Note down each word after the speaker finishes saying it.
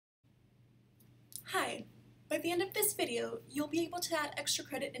Hi! By the end of this video, you'll be able to add extra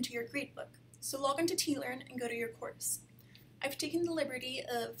credit into your gradebook. So log into tlearn and go to your course. I've taken the liberty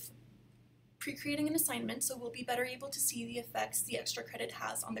of pre-creating an assignment so we'll be better able to see the effects the extra credit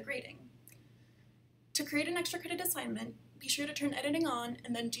has on the grading. To create an extra credit assignment, be sure to turn editing on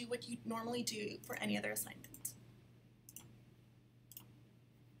and then do what you'd normally do for any other assignment.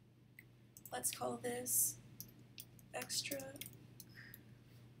 Let's call this extra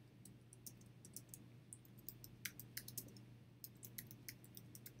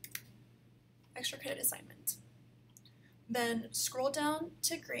credit assignment. Then scroll down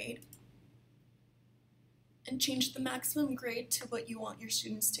to grade and change the maximum grade to what you want your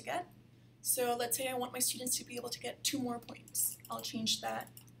students to get. So let's say I want my students to be able to get 2 more points. I'll change that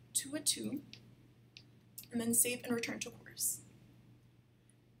to a 2 and then save and return to course.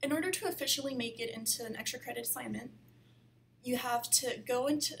 In order to officially make it into an extra credit assignment, you have to go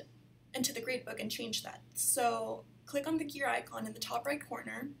into the gradebook and change that. So click on the gear icon in the top right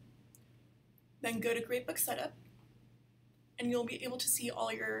corner, then go to Gradebook Setup, and you'll be able to see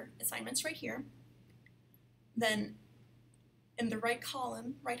all your assignments right here. Then in the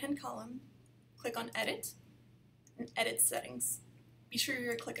right-hand column, click on Edit and Edit Settings. Be sure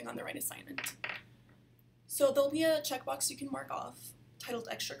you're clicking on the right assignment. So there'll be a checkbox you can mark off titled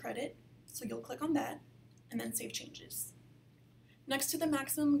Extra Credit, so you'll click on that and then Save Changes. Next to the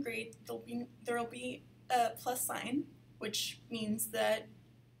maximum grade, there'll be a plus sign, which means that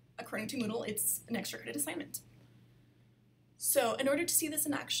according to Moodle, it's an extra credit assignment. So in order to see this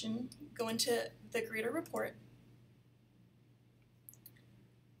in action, go into the grader report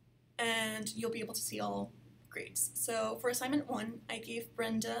and you'll be able to see all grades. So for assignment 1, I gave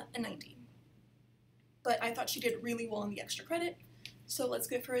Brenda a 90, but I thought she did really well in the extra credit, so let's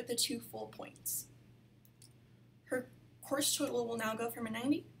give her the 2 full points. Her course total will now go from a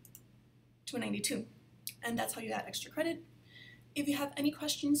 90 to a 92, and that's how you add extra credit. If you have any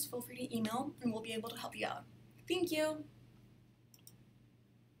questions, feel free to email and we'll be able to help you out. Thank you!